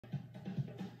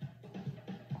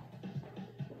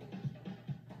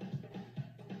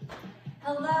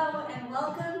Hello and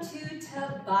welcome to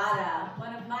Tabata,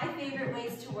 one of my favorite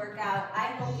ways to work out. I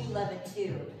hope you love it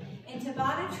too. In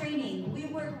Tabata training, we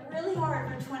work really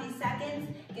hard for 20 seconds,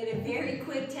 get a very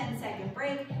quick 10-second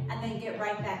break, and then get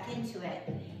right back into it.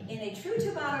 In a true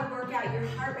Tabata workout, your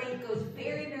heart rate goes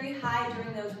very, very high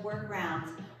during those work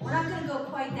rounds. We're not going to go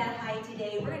quite that high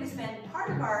today. We're going to spend part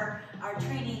of our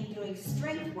training doing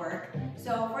strength work.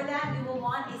 So for that, we will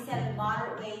want a set of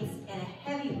moderate weights and a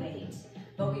heavy weight.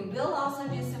 But we will also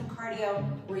do some cardio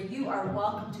where you are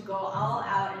welcome to go all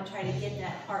out and try to get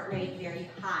that heart rate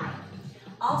very high.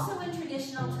 Also in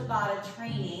traditional Tabata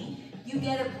training, you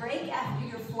get a break after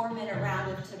your 4-minute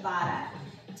round of Tabata.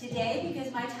 Today,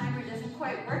 because my timer doesn't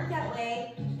quite work that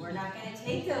way, we're not going to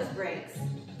take those breaks.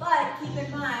 But keep in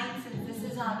mind, since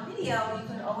this is on video, you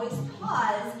can always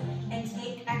pause and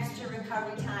take extra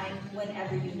recovery time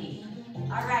whenever you need.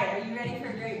 All right, are you ready for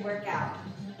a great workout?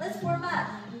 Let's warm up.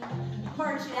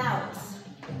 March it out.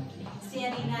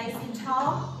 Standing nice and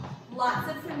tall. Lots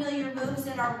of familiar moves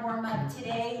in our warm-up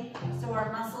today, so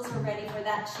our muscles are ready for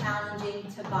that challenging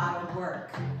Tabata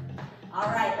work. All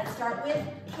right, let's start with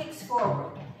kicks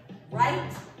forward,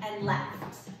 right and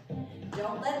left.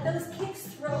 Don't let those kicks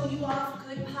throw you off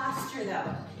good posture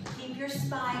though. Keep your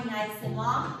spine nice and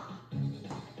long.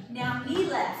 Now knee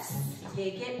lifts,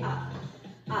 take it up,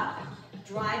 up.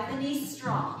 Drive the knees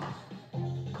strong.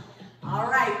 All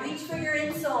right, reach for your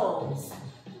insoles.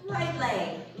 Right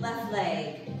leg, left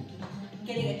leg.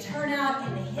 Getting a turnout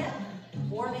in the hip,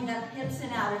 warming up hips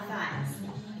and outer thighs.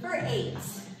 For 8.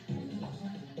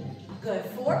 Good,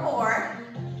 4 more.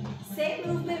 Same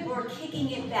movement, we're kicking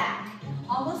it back,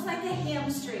 almost like a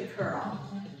hamstring curl.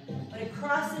 But it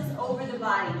crosses over the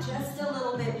body just a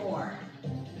little bit more.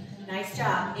 Nice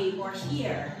job, 8 more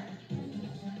here.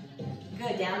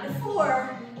 Good, down to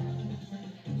 4.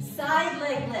 Side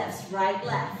leg lifts, right,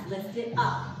 left. Lift it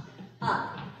up,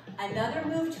 up. Another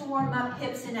move to warm up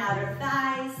hips and outer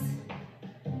thighs.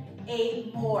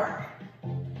 8 more.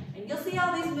 And you'll see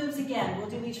all these moves again. We'll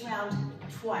do each round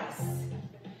twice.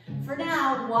 For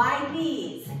now, wide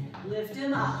knees. Lift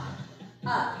them up,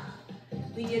 up.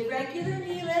 We did regular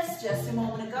knee lifts just a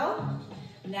moment ago.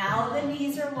 Now the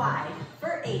knees are wide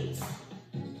for 8.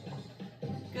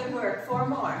 Good work, 4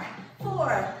 more.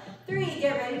 4, 3,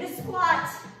 get ready to squat.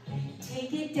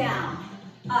 Take it down,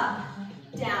 up,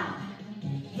 down.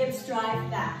 Hips drive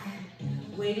back.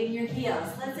 Weight in your heels.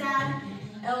 Let's add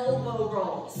elbow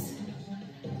rolls.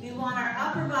 We want our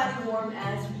upper body warm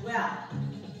as well.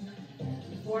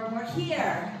 4 more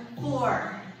here.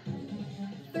 4,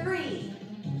 3,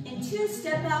 and 2,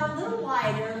 step out a little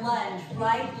wider, lunge,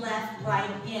 right, left,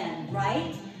 right, in.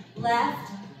 Right,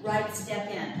 left, right, step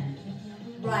in.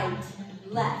 Right,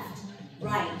 left,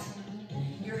 right.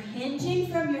 You're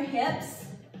hinging from your hips.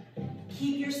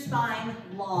 Keep your spine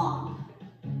long.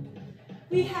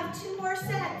 We have 2 more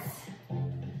sets.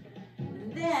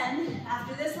 And then,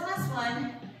 after this last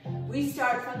one, we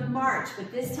start from the march,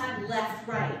 but this time left,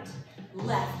 right.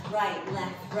 Left, right,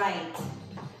 left, right.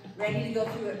 Ready to go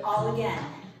through it all again.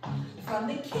 From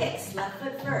the kicks, left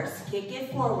foot first. Kick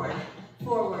it forward,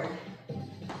 forward.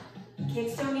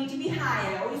 Kicks don't need to be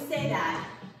high, I always say that.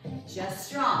 Just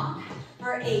strong.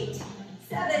 For 8,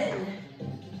 7,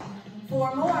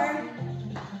 4 more.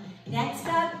 Next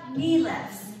up, knee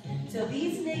lifts. So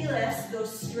these knee lifts go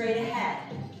straight ahead.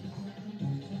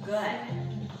 Good.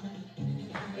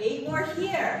 8 more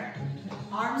here.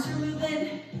 Arms are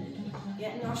moving.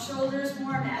 Getting our shoulders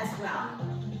warm as well.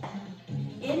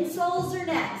 Insoles are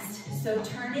next. So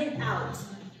turn it out,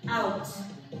 out.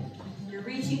 You're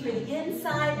reaching for the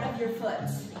inside of your foot.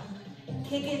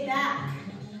 Kick it back.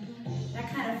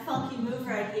 That kind of funky move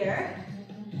right here.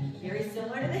 Very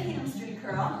similar to the hamstring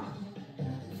curl.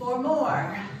 4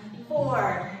 more.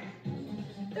 4,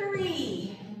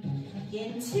 3,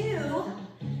 in 2,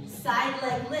 side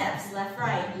leg lifts, left,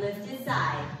 right, lifted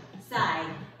side, side.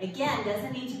 Again,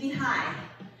 doesn't need to be high.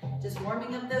 Just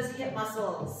warming up those hip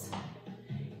muscles.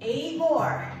 8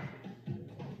 more.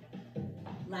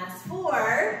 Last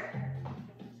 4.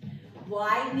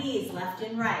 Wide knees, left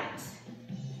and right.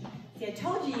 See, I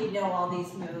told you you'd know all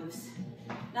these moves.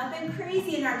 Nothing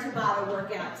crazy in our Tabata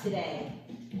workout today.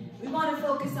 We want to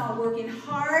focus on working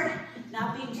hard,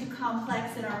 not being too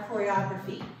complex in our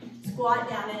choreography. Squat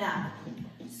down and up.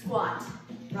 Squat,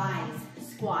 rise,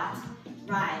 squat,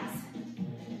 rise.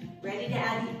 Ready to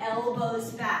add the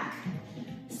elbows back.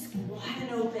 Squat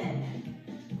and open.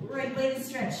 Great way to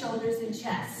stretch shoulders and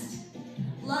chest.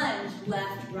 Lunge,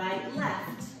 left, right,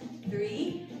 left.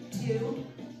 3, 2,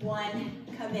 1,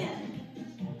 come in.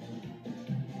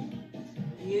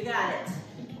 You got it.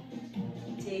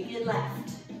 Take it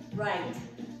left, right,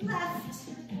 left.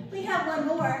 We have one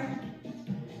more.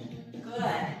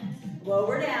 Good.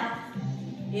 Lower down.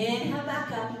 Inhale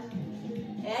back up.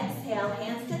 Exhale,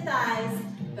 hands to thighs.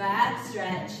 Back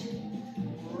stretch.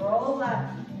 Roll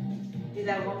up. Do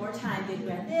that one more time. Big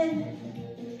breath in.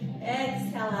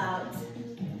 Exhale out.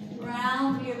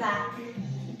 Round through your back.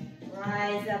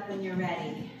 Rise up when you're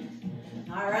ready.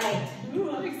 All right. Ooh,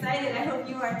 I'm excited. I hope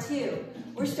you are too.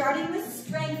 We're starting with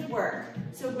strength work.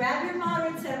 So grab your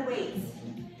moderate set of weights.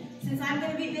 Since I'm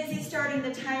going to be busy starting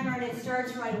the timer and it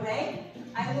starts right away,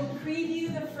 I will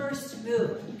preview the first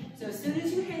move. So as soon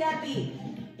as you hear that beep,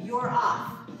 you're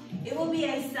off. It will be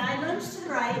a side lunge to the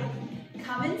right,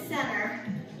 come in center,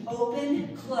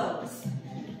 open, close.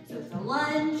 So it's a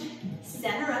lunge,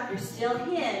 center up, you're still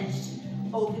hinged,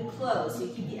 open, close. So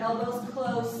you keep the elbows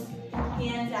close,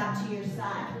 hands out to your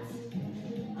sides.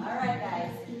 All right,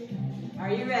 guys,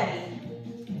 are you ready?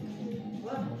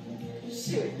 Whoop.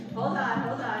 Shoot, hold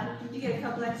on. You get a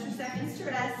couple extra seconds to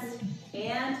rest,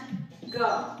 and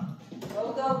go.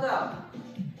 Go, go, go.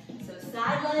 So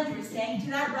side lunge, we're staying to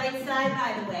that right side,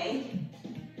 by the way.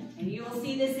 And you will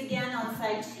see this again on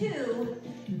side 2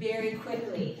 very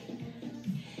quickly.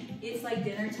 It's like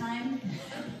dinner time.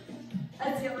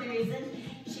 That's the only reason.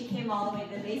 She came all the way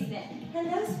to the basement.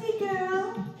 Hello, sweet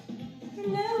girl.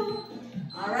 Hello.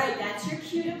 All right, that's your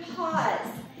cue to pause.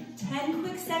 10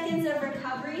 quick seconds of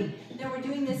recovery. Then we're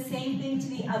doing the same thing to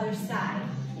the other side.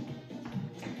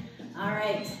 All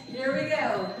right, here we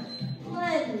go.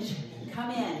 Lunge,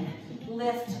 come in,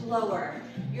 lift, lower.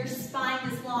 Your spine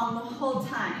is long the whole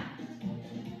time.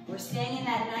 We're staying in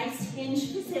that nice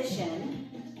hinge position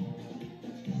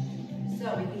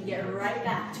so we can get right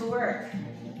back to work.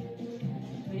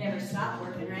 We never stop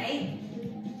working, right?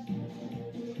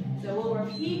 So we'll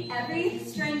repeat every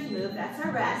strength move, that's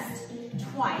our rest,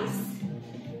 twice.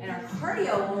 And our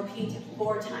cardio will repeat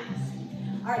 4 times.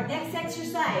 All right, next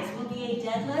exercise will be a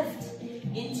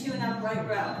deadlift into an upright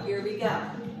row. Here we go.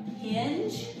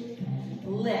 Hinge,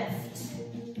 lift.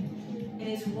 It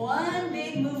is one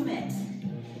big movement.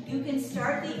 You can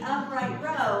start the upright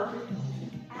row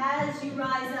as you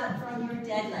rise up from your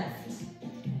deadlift.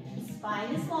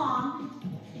 Spine is long,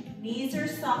 knees are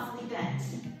softly bent.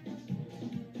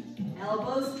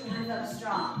 Elbows drive up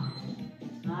strong.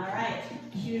 All right,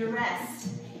 cue to rest.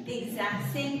 The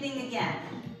exact same thing again.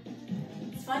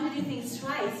 It's fun to do things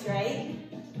twice, right?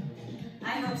 I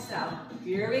hope so.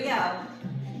 Here we go.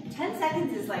 10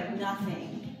 seconds is like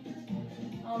nothing.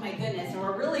 Oh my goodness, and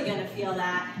we're really gonna feel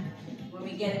that when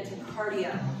we get into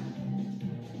cardio.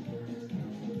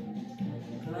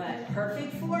 Good,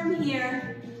 perfect form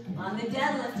here on the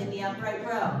deadlift in the upright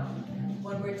row.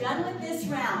 When we're done with this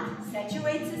round, set your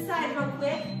weights aside real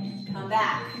quick, come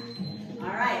back. All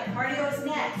right, cardio is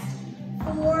next.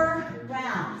 4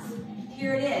 rounds.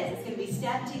 Here it is. It's going to be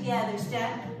step together,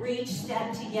 step, reach,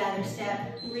 step together,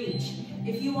 step, reach.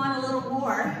 If you want a little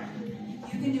more,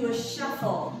 you can do a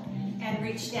shuffle and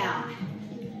reach down.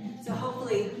 So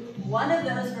hopefully one of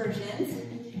those versions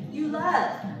you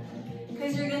love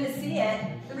because you're going to see it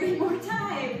 3 more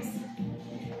times.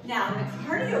 Now in the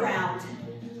cardio round,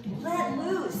 let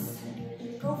loose.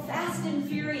 Go fast and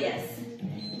furious.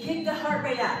 Kick the heart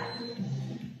rate up.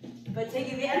 But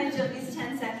take advantage of these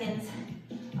 10 seconds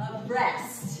of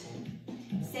rest.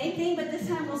 Same thing, but this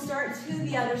time we'll start to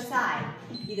the other side.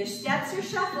 Either steps or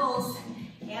shuffles,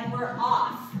 and we're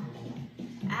off.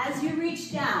 As you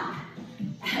reach down,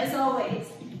 as always,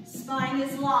 spine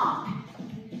is long.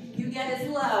 You get as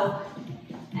low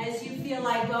as you feel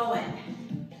like going.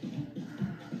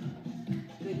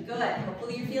 Good, good.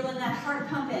 Hopefully you're feeling that heart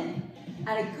pumping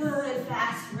at a good,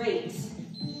 fast rate.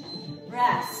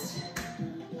 Rest.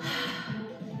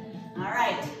 All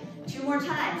right, 2 more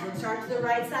times. We'll start to the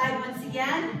right side once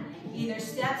again. Either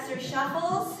steps or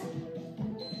shuffles.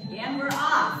 And we're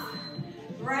off.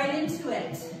 Right into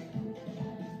it.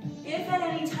 If at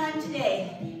any time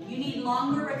today you need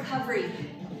longer recovery,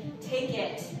 take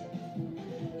it.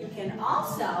 You can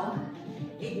also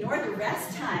ignore the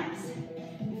rest times.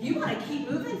 If you want to keep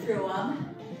moving through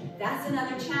them, that's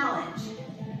another challenge.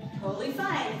 Totally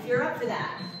fine if you're up for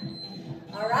that.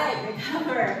 All right,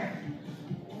 recover.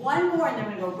 1 more, and then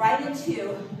we're going to go right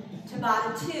into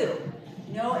Tabata II.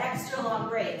 No extra long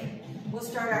break. We'll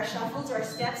start our shuffles or our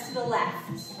steps to the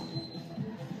left.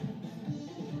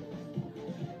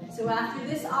 So after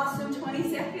this awesome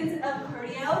 20 seconds of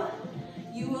cardio,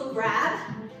 you will grab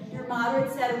your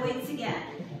moderate set of weights again.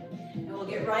 And we'll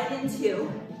get right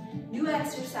into new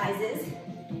exercises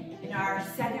in our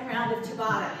second round of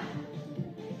Tabata.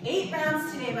 8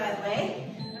 rounds today, by the way.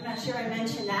 I'm not sure I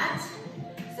mentioned that.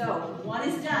 So 1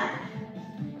 is done.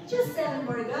 Just 7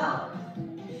 more to go.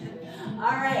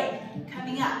 All right,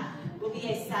 coming up will be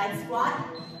a side squat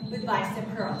with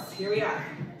bicep curls. Here we are.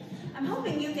 I'm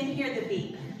hoping you can hear the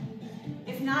beep.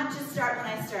 If not, just start when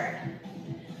I start.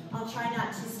 I'll try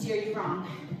not to steer you wrong.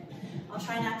 I'll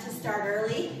try not to start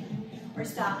early or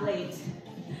stop late,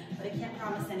 but I can't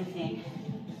promise anything.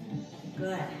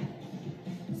 Good.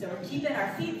 So we're keeping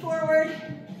our feet forward,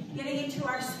 getting into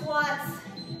our squats.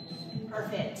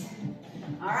 Perfect.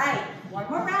 All right, one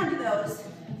more round of those,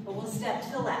 but we'll step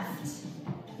to the left.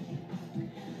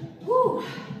 Woo,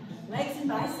 legs and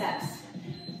biceps.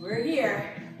 We're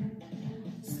here.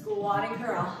 Squat and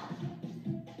curl.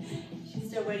 She's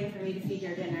still waiting for me to feed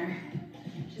her dinner.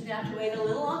 She's gonna have to wait a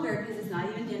little longer because it's not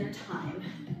even dinner time.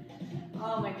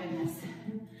 Oh my goodness.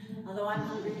 Although I'm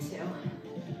hungry too.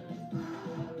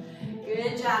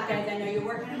 Good job, guys. I know you're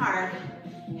working hard.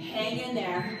 Hang in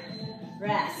there.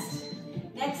 Rest.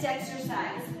 Next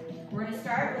exercise. We're gonna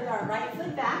start with our right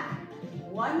foot back.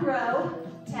 One row,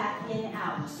 tap in,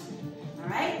 out. All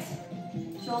right?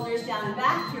 Shoulders down and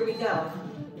back. Here we go.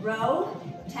 Row,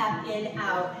 tap in,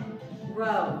 out.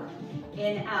 Row,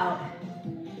 in, out.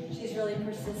 She's really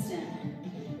persistent.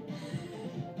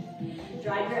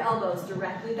 Drive your elbows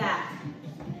directly back.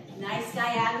 Nice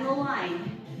diagonal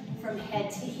line from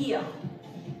head to heel.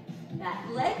 That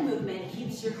leg movement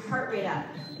keeps your heart rate up.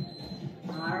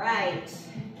 All right.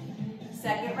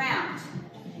 Second round.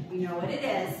 You know what it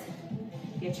is.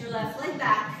 Get your left leg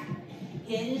back.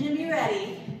 Hinge and be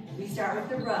ready. We start with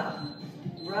the row.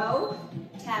 Row,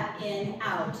 tap in,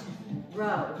 out.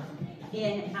 Row,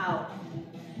 in, out.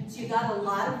 So you got a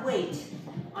lot of weight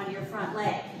on your front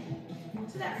leg.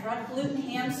 So that front glute and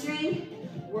hamstring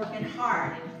working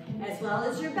hard, as well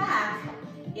as your back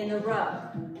in the row.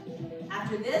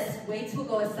 After this, weights will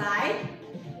go aside,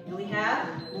 and we have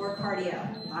more cardio.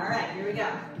 All right, here we go.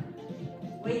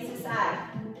 Weights aside.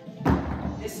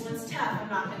 This one's tough, I'm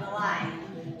not gonna lie.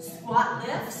 Squat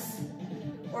lifts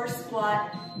or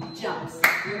squat jumps.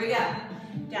 Here we go.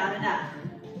 Down and up.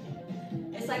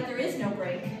 It's like there is no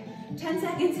break. 10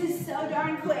 seconds is so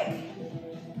darn quick.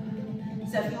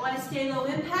 So if you want to stay low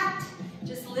impact,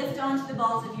 just lift onto the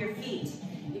balls of your feet.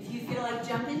 If you feel like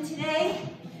jumping today,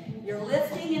 you're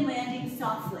lifting and landing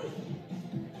softly.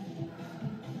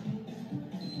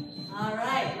 All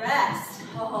right, rest.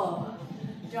 Oh,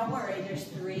 don't worry, there's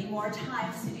 3 more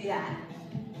times to do that.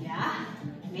 Yeah,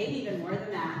 maybe even more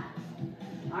than that.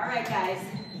 All right, guys,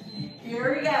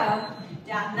 here we go.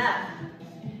 Down and up.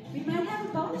 We might have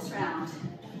a bonus round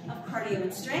of cardio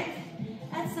and strength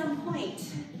at some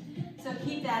point. So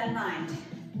keep that in mind.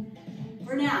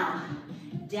 For now,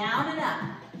 down and up.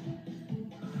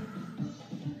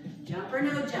 Jump or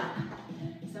no jump.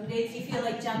 Some days you feel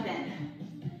like jumping.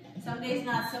 Some days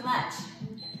not so much.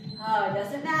 Oh, it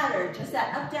doesn't matter. Just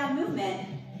that up-down movement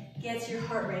gets your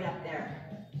heart rate up there.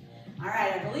 All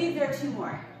right, I believe there are 2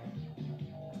 more.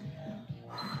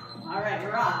 All right,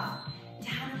 we're off.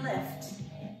 Down and lift.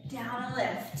 Down and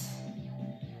lift.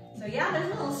 So yeah, there's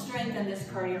a little strength in this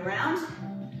cardio round.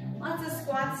 Lots of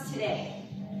squats today.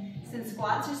 Since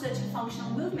squats are such a functional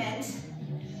movement,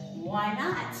 why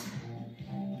not?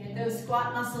 Get those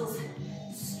squat muscles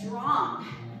strong.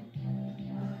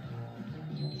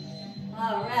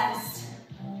 Oh, rest.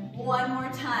 One more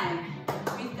time.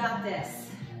 We've got this.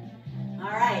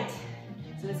 All right.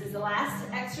 So this is the last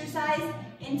exercise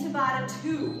in Tabata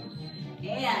II.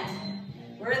 And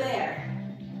we're there.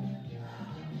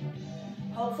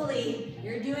 Hopefully,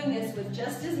 you're doing this with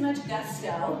just as much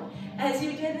gusto as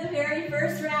you did the very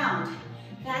first round.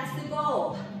 That's the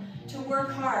goal, to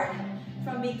work hard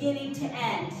from beginning to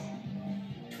end.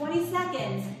 20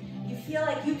 seconds, you feel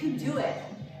like you can do it,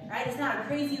 right? It's not a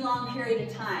crazy long period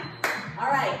of time. All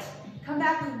right, come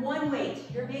back with one weight,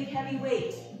 your big heavy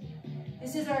weight.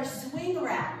 This is our swing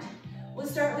round. We'll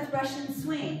start with Russian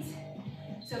swings.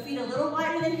 So feet a little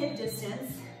wider than hip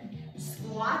distance,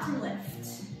 squat and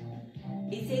lift.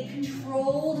 It's a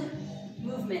controlled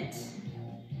movement.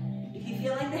 If you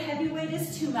feel like the heavy weight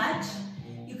is too much,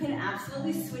 you can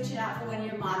absolutely switch it out for one of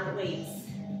your moderate weights.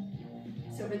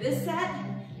 So for this set,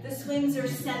 the swings are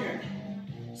centered,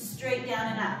 straight down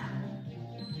and up.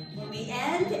 When we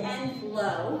end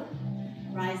low,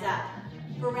 rise up.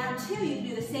 For round 2, you can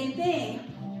do the same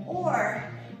thing, or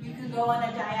you can go on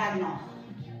a diagonal.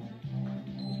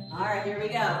 All right, here we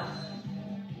go.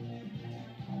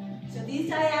 So if these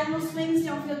diagonal swings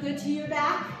don't feel good to your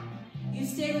back, you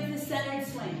stay with the centered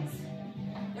swings.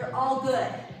 They're all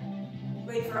good.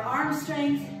 Great for arm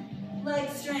strength, leg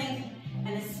strength,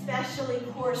 and especially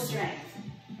core strength.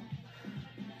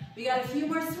 We got a few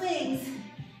more swings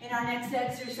in our next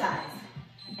exercise.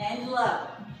 End low.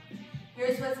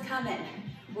 Here's what's coming.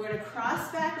 We're gonna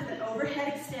cross back with an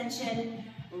overhead extension,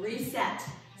 reset,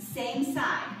 same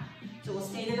side. So we'll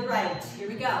stay to the right. Here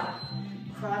we go.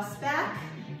 Cross back,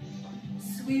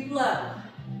 sweep low.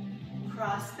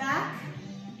 Cross back,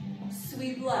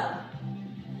 sweep low.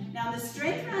 Now the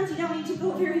strength rounds, you don't need to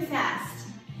go very fast.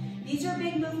 These are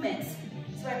big movements,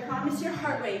 so I promise your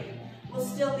heart rate will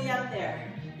still be up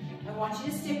there. I want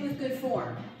you to stick with good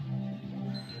form.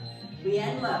 We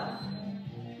end low.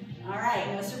 All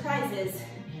right, no surprises.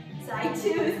 Side 2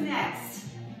 is next.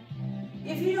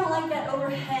 If you don't like that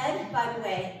overhead, by the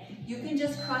way, you can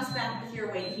just cross back with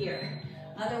your weight here.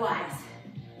 Otherwise,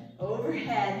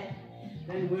 overhead,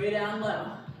 then way down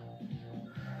low.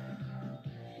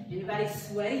 Anybody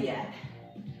sweaty yet?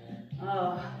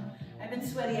 Oh, I've been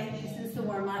sweaty, I think, since the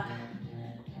warm-up.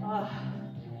 Oh,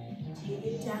 take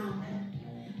it down.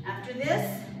 After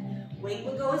this, weight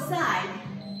will go aside,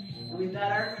 and we've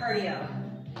got our cardio.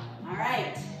 All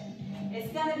right,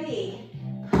 it's gonna be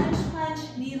punch, punch,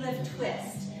 knee lift,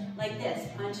 twist. Like this,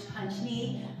 punch, punch,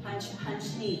 knee, punch, punch,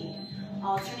 knee.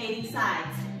 Alternating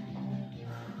sides.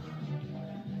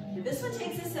 Now this one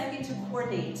takes a second to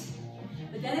coordinate,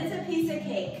 but then it's a piece of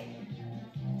cake.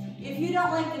 If you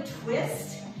don't like the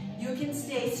twist, you can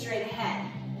stay straight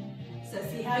ahead. So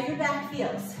see how your back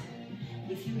feels.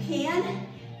 If you can,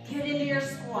 get into your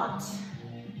squat.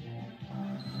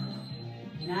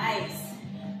 Nice.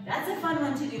 That's a fun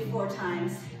one to do 4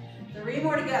 times. 3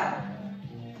 more to go.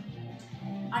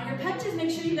 On your punches, make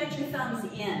sure you got your thumbs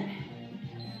in.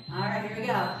 All right, here we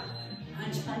go.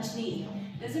 Punch, punch, knee.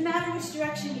 Doesn't matter which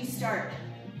direction you start.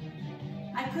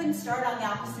 I couldn't start on the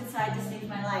opposite side to save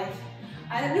my life.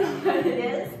 I don't know what it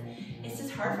is. It's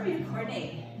just hard for me to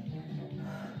coordinate.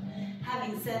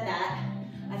 Having said that,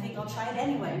 I think I'll try it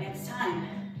anyway next time.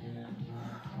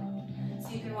 So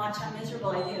you can watch how miserable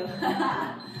I do.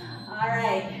 All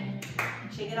right,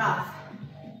 shake it off.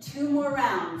 2 more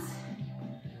rounds.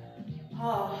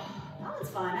 Oh, that one's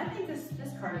fun. I think this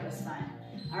cardio is fun.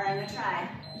 All right, I'm gonna try.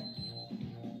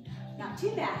 Not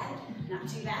too bad, not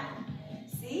too bad.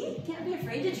 See, can't be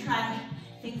afraid to try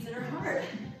things that are hard.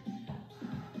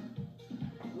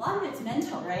 A lot of it's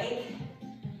mental, right?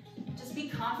 Just be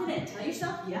confident. Tell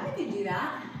yourself, yeah, I can do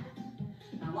that.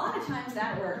 And a lot of times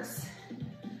that works.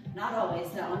 Not always,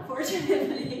 though,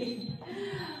 unfortunately.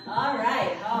 All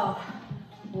right, oh,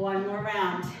 1 more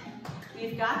round.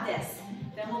 We've got this.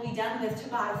 Then we'll be done with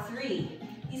Tabata 3.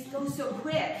 These go so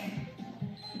quick.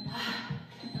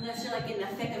 Unless you're like in the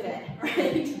thick of it,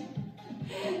 right?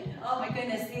 Oh my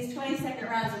goodness, these 20-second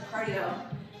rounds of cardio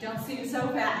don't seem so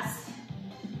fast.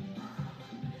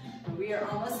 But we are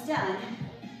almost done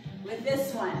with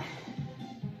this one.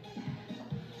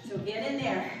 So get in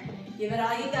there, give it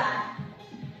all you got,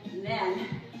 and then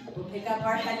we'll pick up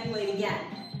our heavy weight again.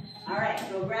 All right,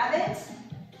 go grab it.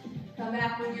 Come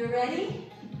back when you're ready.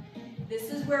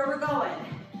 This is where we're going.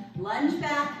 Lunge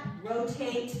back,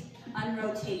 rotate,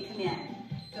 unrotate, come in.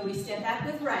 So we step back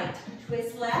with right,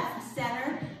 twist left,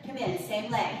 center, come in, same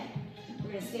leg.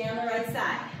 We're gonna stay on the right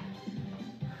side.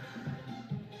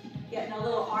 Getting a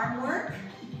little arm work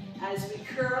as we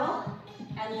curl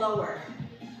and lower.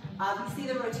 Obviously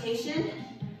the rotation,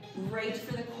 great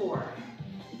for the core.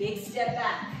 Big step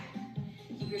back.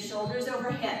 Keep your shoulders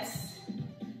over hips.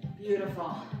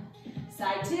 Beautiful.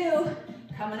 Side 2,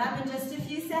 coming up in just a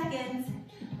few seconds.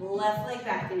 Left leg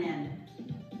back and in.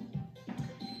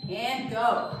 And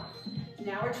go.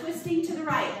 Now we're twisting to the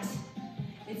right.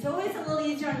 It's always a little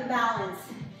easier on the balance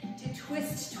to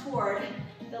twist toward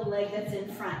the leg that's in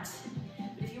front.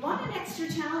 But if you want an extra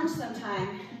challenge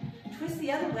sometime, twist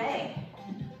the other way.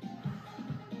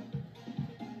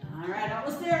 All right,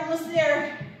 almost there, almost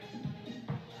there.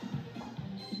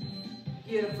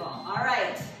 Beautiful, all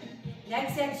right.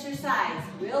 Next exercise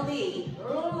will be,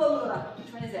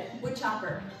 which one is it? Wood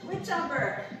chopper, wood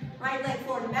chopper. Right leg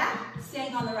forward and back,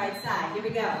 staying on the right side. Here we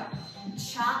go.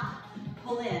 Chop,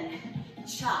 pull in,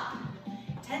 chop.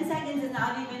 10 seconds is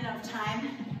not even enough time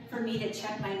for me to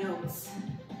check my notes.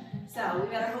 So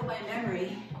we better hope my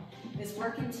memory is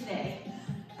working today.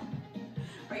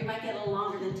 Or you might get a little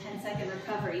longer than 10-second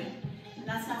recovery. And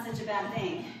that's not such a bad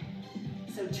thing.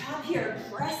 So chop here,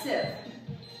 aggressive.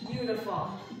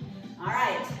 Beautiful. All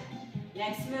right,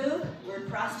 next move, we're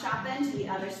cross chopping to the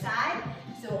other side.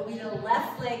 So it will be the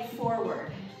left leg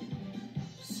forward.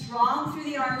 Strong through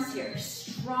the arms here,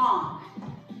 strong.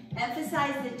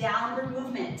 Emphasize the downward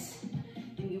movement.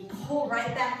 And you pull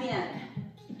right back in.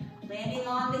 Landing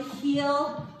on the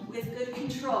heel with good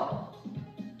control.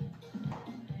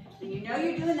 And you know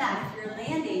you're doing that if you're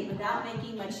landing without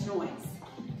making much noise.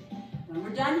 When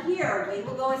we're done here, weight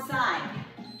will go aside.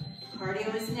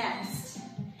 Cardio is next.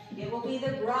 It will be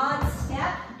the broad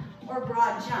step or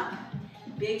broad jump.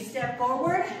 Big step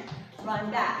forward,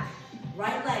 run back.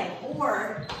 Right leg,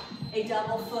 or a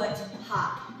double foot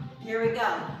hop. Here we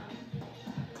go.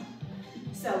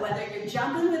 So whether you're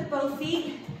jumping with both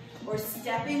feet or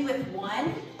stepping with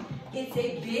one, it's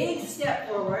a big step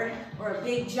forward or a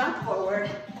big jump forward,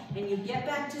 and you get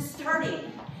back to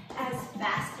starting as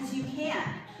fast as you can,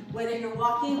 whether you're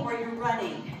walking or you're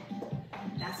running.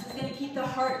 That's what's gonna keep the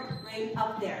heart rate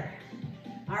up there.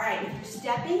 All right, if you're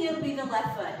stepping, it'll be the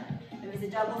left foot. If it's a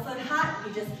double foot hop,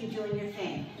 you just keep doing your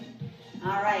thing.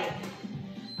 All right,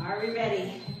 are we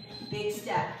ready? Big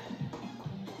step.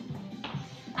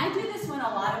 I do this one a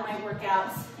lot in my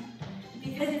workouts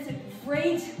because it's a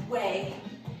great way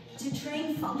to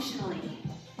train functionally.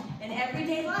 In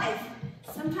everyday life,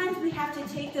 sometimes we have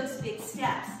to take those big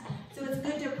steps. So it's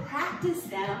good to practice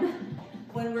them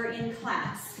when we're in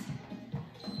class.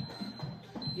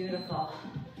 Beautiful.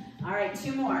 All right,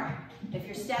 2 more. If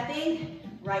you're stepping,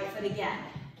 right foot again.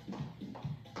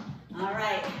 All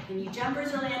right, and you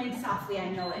jumpers are landing softly, I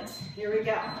know it. Here we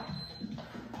go.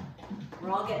 We're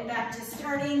all getting back to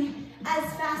starting as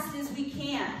fast as we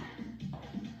can.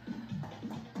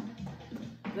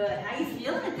 Good, how you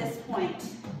feeling at this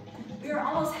point? We are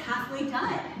almost halfway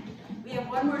done. We have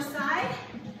 1 more side,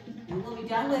 and we'll be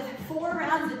done with 4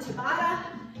 rounds of Tabata.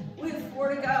 We have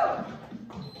 4 to go.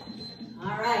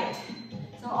 All right,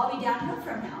 so I'll be downhill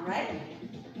from now, right?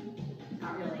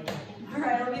 Not really. All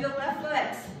right, it'll be the left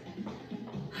foot.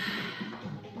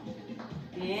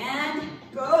 And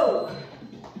go.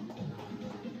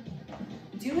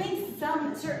 Doing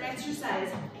some certain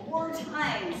exercise 4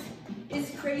 times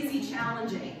is crazy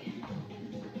challenging.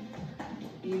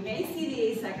 You may see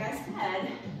these, like I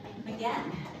said,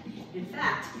 again. In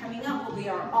fact, coming up will be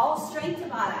our all-strength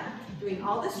Tabata, doing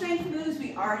all the strength moves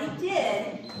we already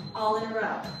did all in a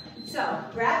row. So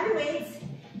grab your weights,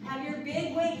 have your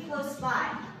big weight close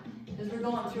by, because we're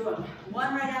going through them,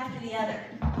 one right after the other.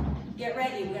 Get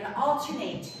ready, we're gonna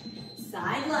alternate.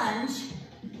 Side lunge,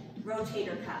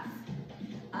 rotator cuff.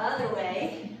 Other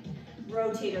way,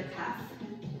 rotator cuff.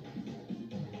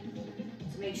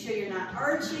 So make sure you're not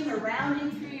arching or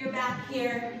rounding through your back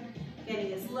here.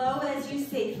 Getting as low as you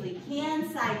safely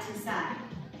can, side to side.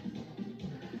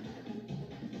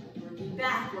 Working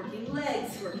back, working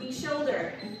legs, working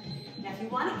shoulder. Now if you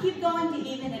want to keep going to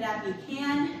even it up, you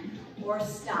can, or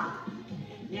stop.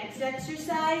 Next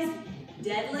exercise,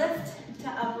 deadlift to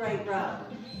upright row.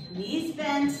 Knees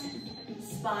bent,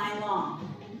 spine long.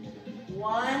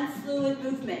 1 fluid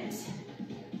movement,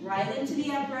 right into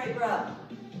the upright row.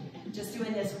 Just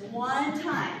doing this 1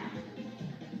 time.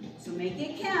 So make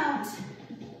it count.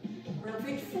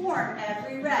 Perfect form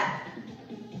every rep.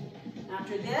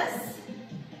 After this,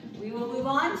 we will move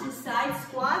on to side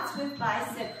squats with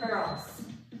bicep curls.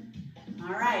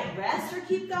 All right, rest or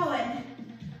keep going.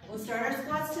 We'll start our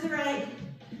squats to the right,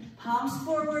 palms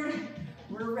forward.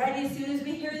 We're ready as soon as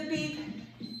we hear the beep.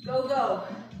 Go, go.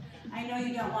 I know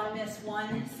you don't want to miss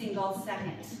 1 single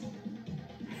second,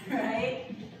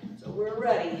 right? So we're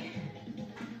ready.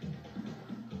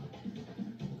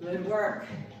 Good work.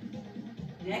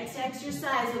 Next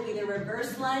exercise will be the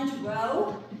reverse lunge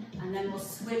row, and then we'll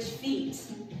switch feet.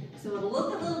 So it'll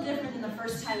look a little different than the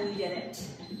first time we did it.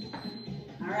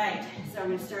 All right, so I'm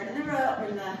gonna start in the row, or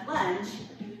in the lunge,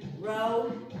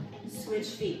 row, switch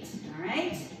feet, all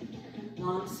right?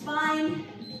 Long spine,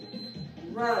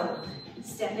 row,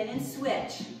 step in and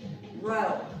switch,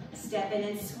 row, step in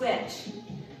and switch.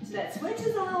 So that switch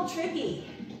is a little tricky.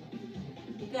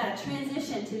 You've got to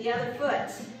transition to the other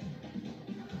foot.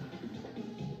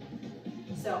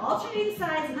 So alternating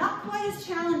sides, not quite as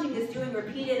challenging as doing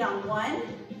repeated on 1,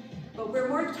 but we're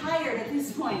more tired at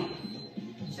this point.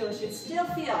 So it should still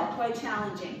feel quite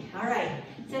challenging. All right,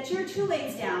 set your 2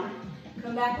 legs down,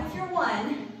 come back with your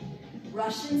 1,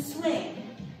 Russian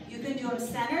swing. You can do them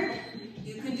centered,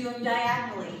 you can do them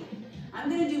diagonally. I'm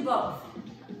gonna do both.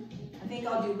 I think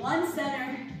I'll do 1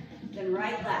 center, then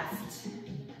right, left.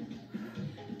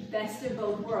 Best of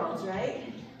both worlds,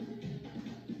 right?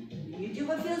 You do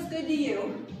what feels good to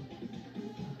you.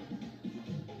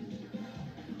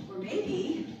 Or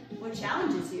maybe what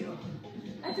challenges you.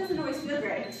 That doesn't always feel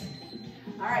great.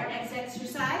 All right, next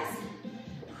exercise.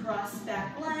 Cross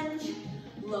back lunge,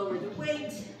 lower the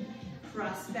weight.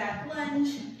 Cross back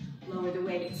lunge, lower the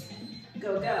weight.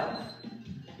 Go, go.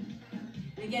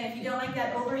 And again, if you don't like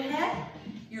that overhead,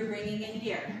 you're bringing it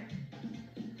here.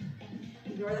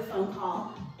 Ignore the phone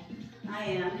call. I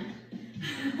am.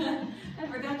 I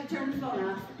forgot to turn the phone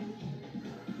off.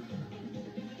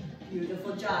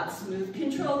 Beautiful job. Smooth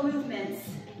control movements.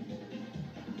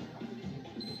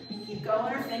 Keep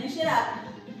going or finish it up.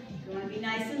 be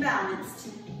nice and balanced.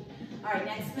 All right,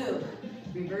 next move.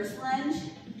 Reverse lunge,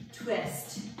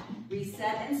 twist.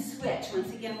 Reset and switch.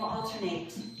 Once again, we'll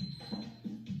alternate.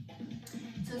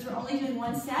 Since we're only doing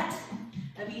one set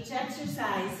of each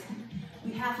exercise,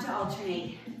 we have to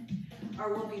alternate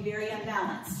or we'll be very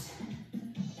unbalanced.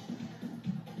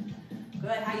 Good,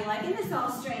 how you liking this all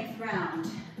strength round?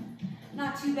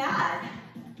 Not too bad.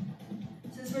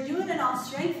 Since we're doing an all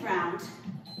strength round,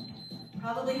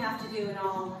 probably have to do an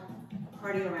all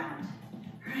cardio round,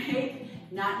 right?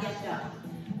 Not yet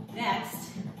though. Next,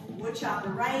 wood chopper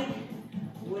right,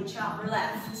 wood chopper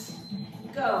left.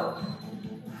 Go.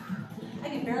 I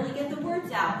can barely get the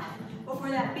words out before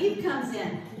that beep comes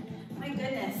in. My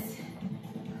goodness.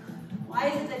 Why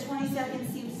is it that 20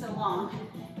 seconds seems so long?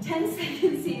 10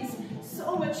 seconds seems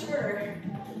so much shorter.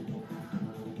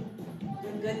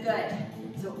 Good, good, good.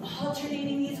 So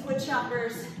alternating these wood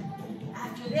choppers.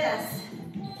 After this,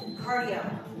 cardio.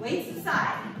 Weights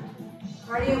aside.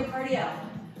 Cardio, cardio.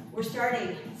 We're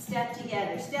starting step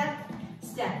together, step,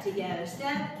 step together,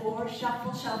 step, or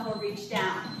shuffle, shuffle, reach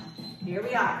down. Here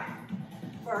we are.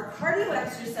 For our cardio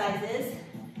exercises,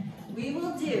 we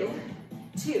will do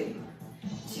two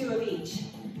of each.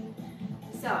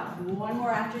 So one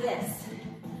more after this.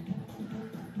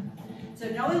 So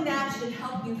knowing that should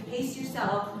help you pace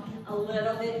yourself a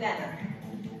little bit better.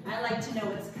 I like to know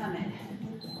what's coming.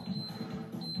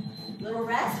 Little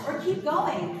rest or keep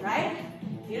going, right?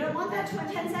 If you don't want that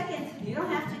 10 seconds, you don't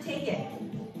have to take it.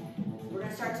 We're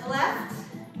gonna start to left.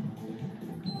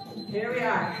 Here we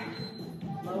are.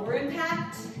 Lower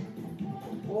impact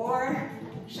or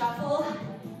shuffle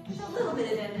with a little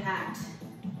bit of impact.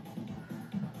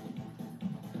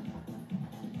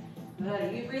 Good,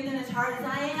 are you breathing as hard as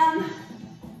I am?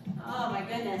 Oh my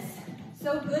goodness,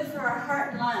 so good for our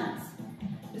heart and lungs.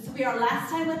 This will be our last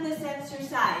time with this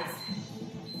exercise.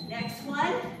 Next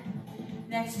one,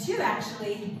 next two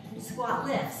actually, squat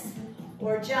lifts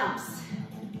or jumps.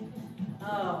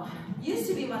 Oh, used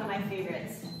to be one of my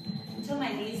favorites until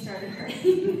my knees started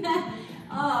hurting.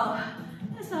 Oh,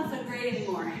 that's not so great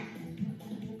anymore.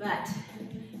 But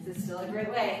it's still a great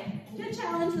way to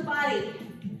challenge the body.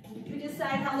 You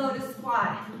decide how low to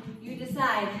squat. You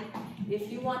decide if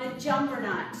you want to jump or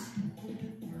not.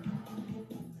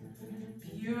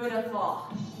 Beautiful.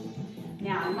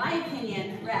 Now, in my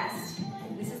opinion, rest.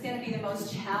 This is going to be the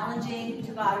most challenging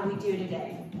Tabata we do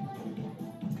today.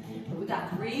 But we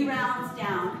got 3 rounds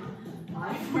down.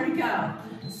 5 more to go.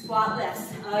 Squat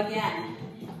lifts again.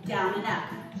 Down and up.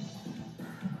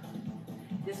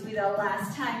 This will be the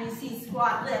last time you see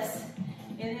squat lifts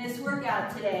in this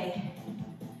workout today.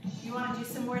 If you want to do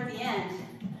some more at the end,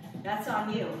 that's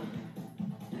on you.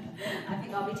 I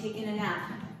think I'll be taking a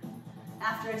nap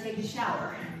after I take a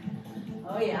shower.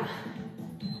 Oh yeah.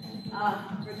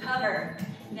 Recover.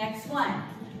 Next one.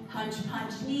 Punch,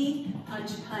 punch, knee.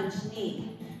 Punch, punch,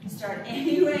 knee. Start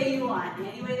any way you want,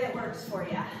 any way that works for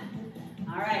you.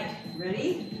 All right,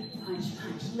 ready? Punch,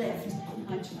 punch, lift.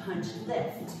 Punch, punch,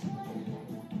 lift.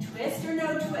 Twist or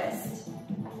no twist?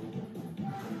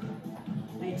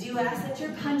 I do ask that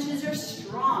your punches are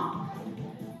strong.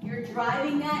 You're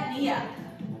driving that knee up.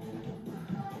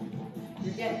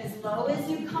 You're getting as low as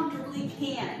you comfortably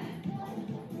can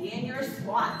in your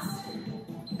squats.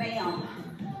 Bam.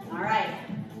 All right,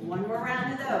 one more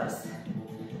round of those.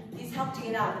 These help to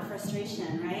get out of the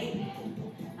frustration, right?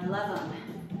 I love them.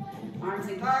 Arms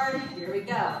in guard, here we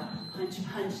go. Punch,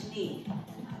 punch, knee.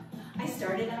 I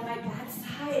started on my bad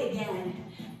side again,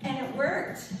 and it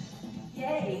worked.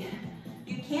 Yay.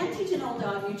 You can teach an old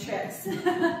dog new tricks.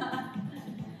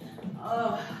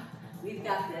 Oh, we've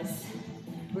got this.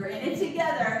 We're in it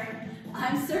together.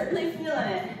 I'm certainly feeling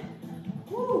it.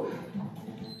 Whew.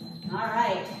 All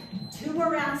right, 2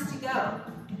 more rounds to go.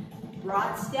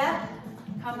 Broad step,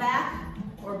 come back,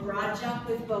 or broad jump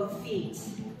with both feet.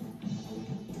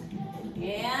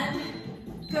 And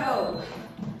go.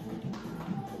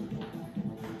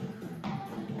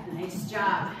 Nice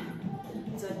job.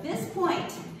 So at this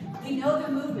point, we know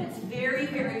the movements very,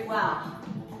 very well.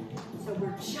 So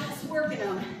we're just working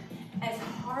them as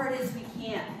hard as we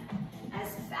can,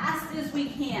 as fast as we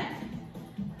can.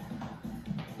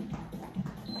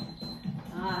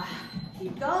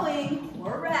 Keep going,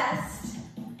 or rest.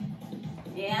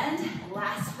 And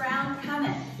last round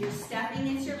coming. If you're stepping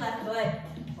into your left foot,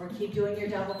 or keep doing your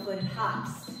double-footed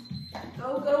hops.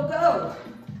 Go, go, go.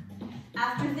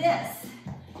 After this,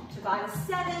 Tabata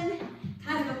 7,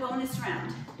 kind of a bonus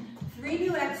round. 3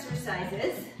 new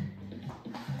exercises.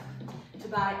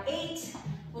 Tabata 8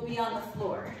 will be on the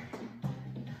floor.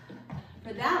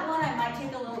 For that one, I might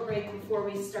take a little break before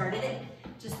we started it,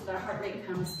 just so that our heart rate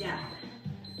comes down.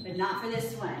 But not for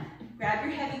this one. grab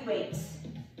your heavy weight.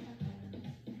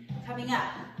 Coming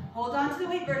up, hold on to the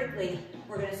weight vertically.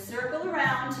 We're gonna circle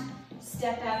around,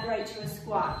 step back right to a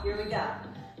squat. Here we go.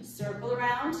 Circle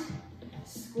around,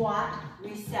 squat,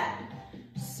 reset.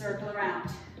 Circle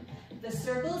around. The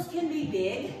circles can be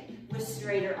big with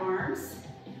straighter arms,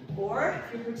 or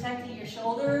if you're protecting your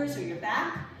shoulders or your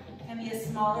back, it can be a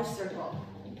smaller circle.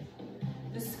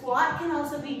 The squat can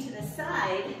also be to the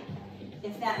side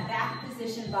if that back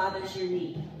position bothers your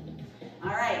knee. All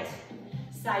right,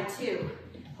 side two.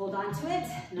 Hold on to it,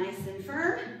 nice and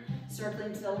firm.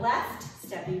 Circling to the left,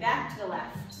 stepping back to the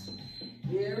left.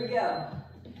 Here we go.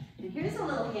 And here's a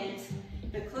little hint.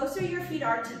 The closer your feet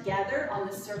are together on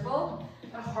the circle,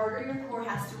 the harder your core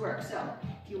has to work. So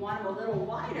if you want them a little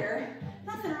wider,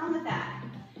 nothing wrong with that.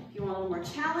 If you want a little more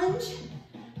challenge,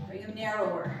 bring them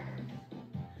narrower.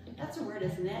 That's a word,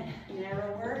 isn't it?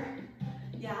 Narrower.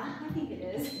 Yeah, I think it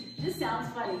is. It just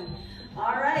sounds funny.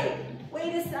 All right,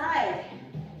 weight aside.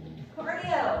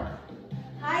 Cardio,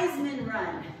 Heisman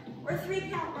run, or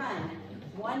 3-count run.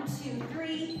 1, 2,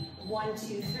 3, 1,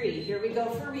 2, 3. Here we go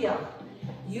for real.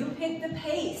 You pick the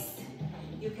pace.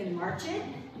 You can march it,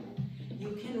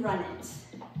 you can run it.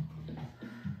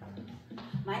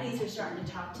 My knees are starting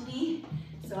to talk to me,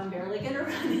 so I'm barely gonna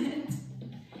run it.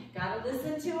 Gotta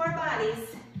listen to our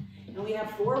bodies. And we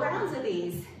have 4 rounds of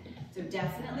these, so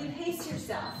definitely pace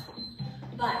yourself.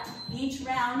 But each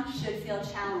round should feel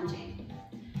challenging.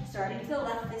 Starting to the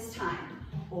left this time,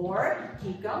 or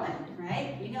keep going,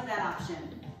 right? We know that option.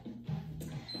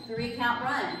 3-count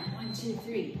run, 1, 2,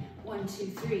 3, 1, 2,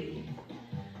 3.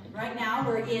 Right now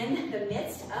we're in the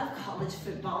midst of college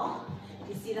football.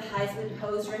 You see the Heisman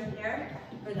pose right there,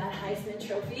 or that Heisman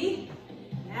trophy?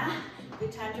 Yeah,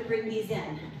 good time to bring these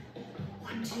in.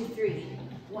 1, 2, 3,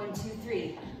 1, 2,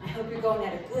 3. I hope you're going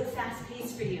at a good fast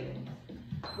pace for you.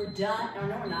 We're done, oh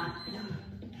no we're not. No.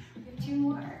 We have 2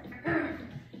 more.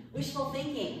 Wishful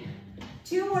thinking.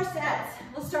 2 more sets.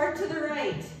 We'll start to the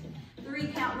right.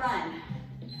 3-count run.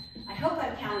 I hope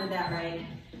I've counted that right.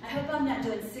 I hope I'm not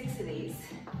doing 6 of these.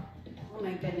 Oh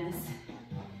my goodness.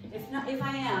 If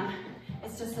I am,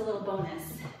 it's just a little bonus.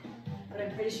 But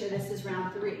I'm pretty sure this is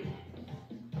round 3.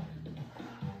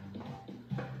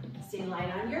 Stay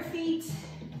light on your feet.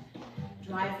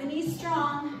 Drive the knees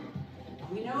strong.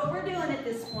 We know what we're doing at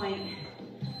this point.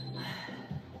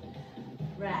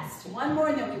 Rest. 1 more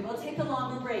and then we will take a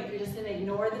longer break. You're just gonna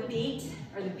ignore the beat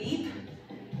or the beep.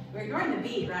 We're ignoring the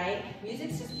beat, right?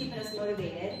 Music's just keeping us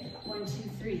motivated. 1, 2,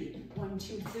 3, 1,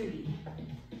 2, 3.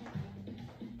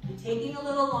 And taking a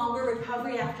little longer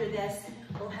recovery after this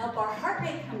will help our heart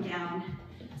rate come down,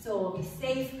 so we'll be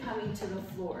safe coming to the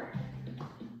floor.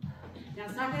 Now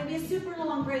it's not gonna be a super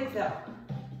long break though.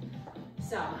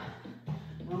 So,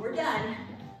 when we're done,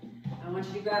 I want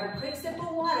you to grab a quick sip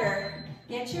of water.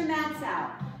 Get your mats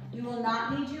out. You will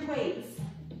not need your weights.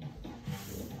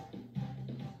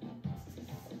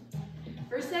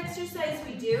 First exercise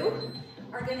we do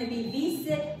are going to be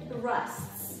V-sit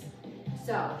thrusts.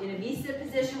 So in a V-sit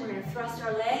position, we're going to thrust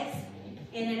our legs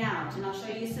in and out. And I'll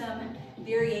show you some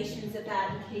variations of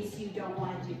that in case you don't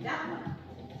want to do that one.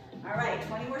 All right,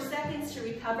 20 more seconds to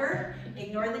recover.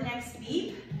 Ignore the next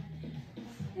beep.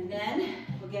 And then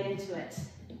we'll get into it.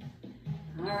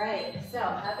 All right, so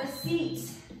have a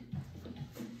seat.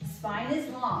 Spine is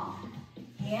long,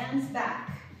 hands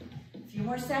back. A few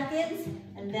more seconds,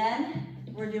 and then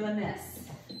we're doing this.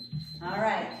 All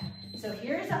right, so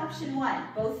here's option 1,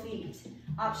 both feet.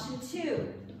 Option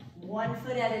 2, 1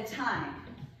 foot at a time.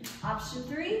 Option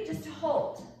 3, just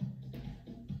hold.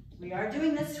 We are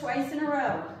doing this twice in a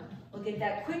row. We'll get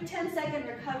that quick 10-second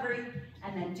recovery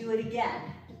and then do it again.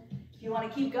 If you want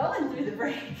to keep going through the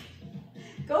break,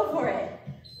 go for it.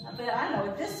 But I don't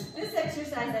know, with this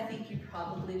exercise, I think you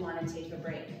probably want to take a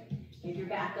break. Give your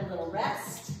back a little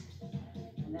rest,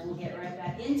 and then we'll get right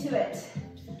back into it.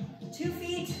 2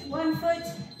 feet, 1 foot,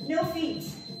 no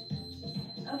feet.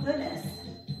 Oh goodness,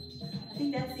 I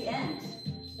think that's the end.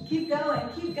 Keep going,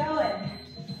 keep going.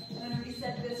 I'm gonna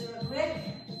reset this real quick.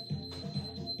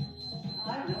 Oh,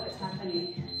 I don't know what's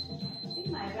happening. I think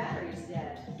my battery's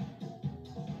dead.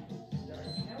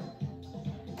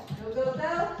 Nope. Go, go,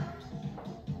 go.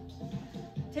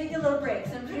 Take a little break.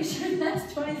 So I'm pretty sure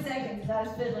that's 20 seconds. I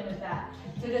was fiddling with that.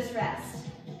 So just rest.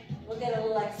 We'll get a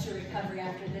little extra recovery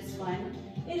after this one.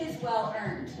 It is well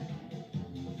earned.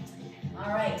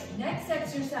 All right, next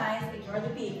exercise, ignore the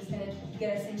beat, is going to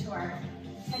get us into our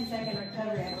 10-second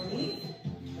recovery, I believe.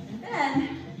 And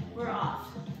then we're off.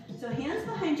 So hands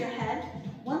behind your head,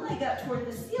 one leg up toward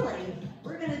the ceiling.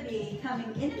 We're going to be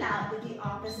coming in and out with the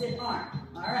opposite arm.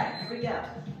 All right, here we go.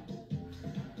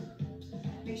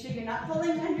 Make sure you're not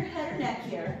pulling on your head or neck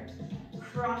here.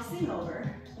 crossing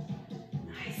over,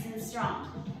 nice and strong.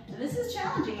 And this is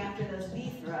challenging after those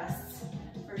V thrusts,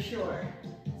 for sure.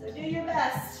 So do your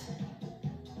best.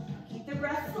 Keep the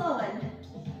breath flowing.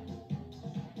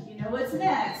 You know what's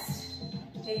next.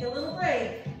 Take a little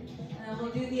break, and then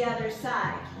we'll do the other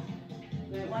side.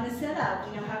 We don't want to set up.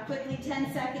 We know how quickly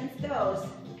 10 seconds goes.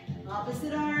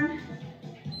 Opposite arm,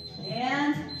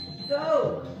 and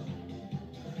go.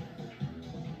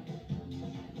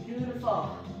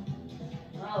 Beautiful.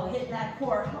 Oh, hit that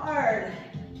core hard.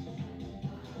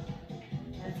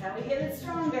 That's how we get it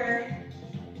stronger.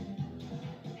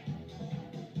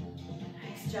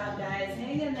 Nice job, guys.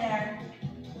 Hang in there.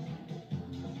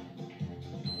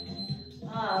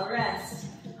 Oh, rest.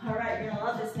 All right, you're gonna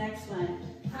love this next one.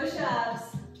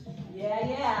 Push-ups. Yeah,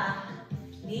 yeah.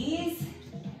 Knees,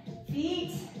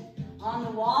 feet, on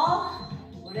the wall,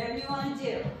 whatever you want to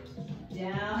do.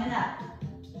 Down and up.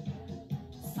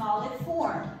 Solid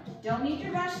form. Don't need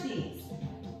to rush these.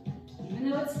 Even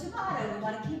though it's Tabata, we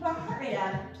want to keep our heart rate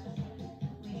up.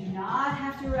 We do not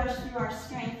have to rush through our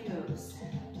strength moves.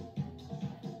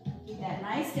 Keep that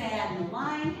nice diagonal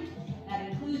line. That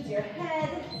includes your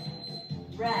head.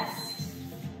 Rest.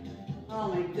 Oh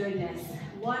my goodness.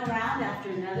 One round after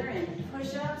another in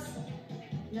push-ups.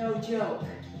 No joke.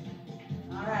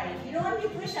 All right, if you don't want to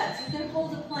do push-ups, you can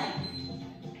hold a plank.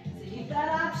 So you've got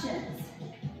options.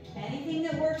 Anything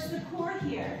that works the core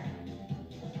here.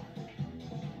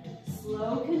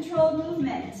 Slow, controlled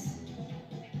movement.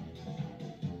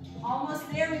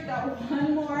 Almost there, we've got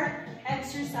one more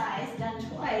exercise done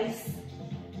twice.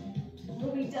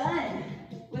 We'll be done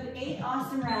with 8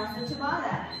 awesome rounds of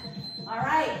Tabata. All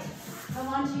right, come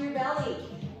onto your belly.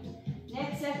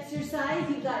 Next exercise,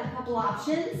 you've got a couple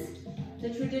options. The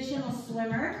traditional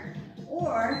swimmer,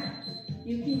 or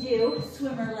you can do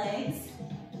swimmer legs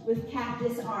with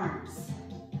cactus arms.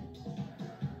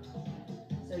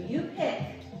 So you pick,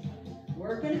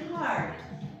 working hard.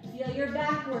 Feel your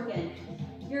back working,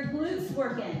 your glutes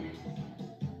working.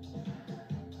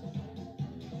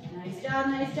 Nice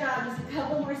job, just a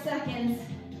couple more seconds.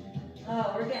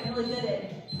 Oh, we're getting really good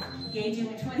at gauging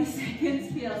what 20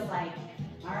 seconds feels like.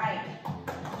 All right,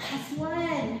 last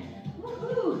one,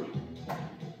 woohoo.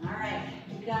 All right,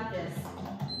 you got this.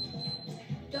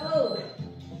 Go,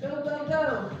 go, go,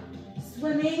 go.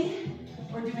 Swimming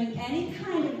or doing any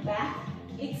kind of back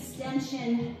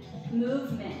extension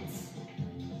movement.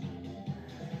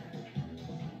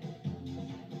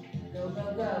 Go,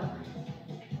 go, go.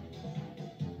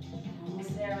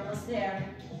 Almost there, almost there.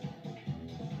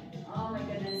 Oh my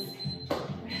goodness.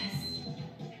 Rest.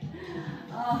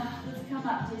 Oh, let's come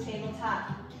up to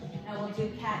tabletop and we'll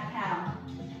do cat-cow.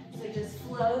 So just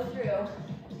flow through,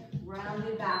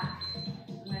 rounded back.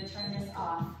 I'm going to turn this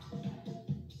off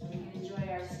so we can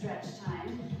enjoy our stretch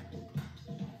time.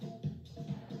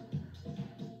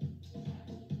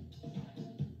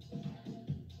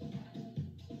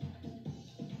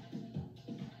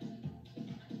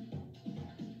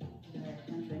 Good.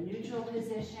 Come to a neutral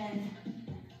position.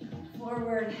 Come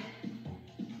forward.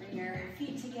 Bring your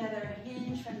feet together.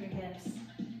 Hinge from your hips.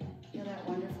 Feel that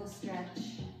wonderful stretch.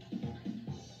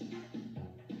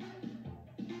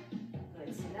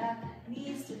 Sit up,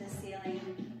 knees to the ceiling,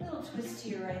 little twist to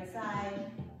your right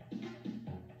side,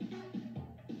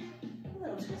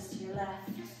 little twist to your left.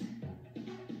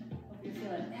 Hope you're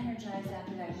feeling energized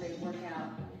after that great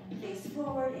workout. Face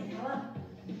forward, inhale up,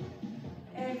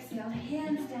 exhale,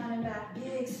 hands down and back,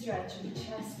 big stretch with the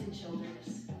chest and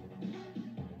shoulders.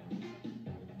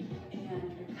 And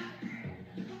recover.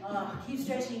 Oh, keep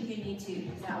stretching if you need to,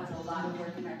 because that was a lot of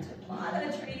work and I took a lot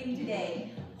of training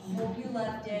today. Hope you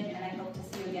loved it, and I hope to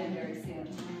see you again very soon.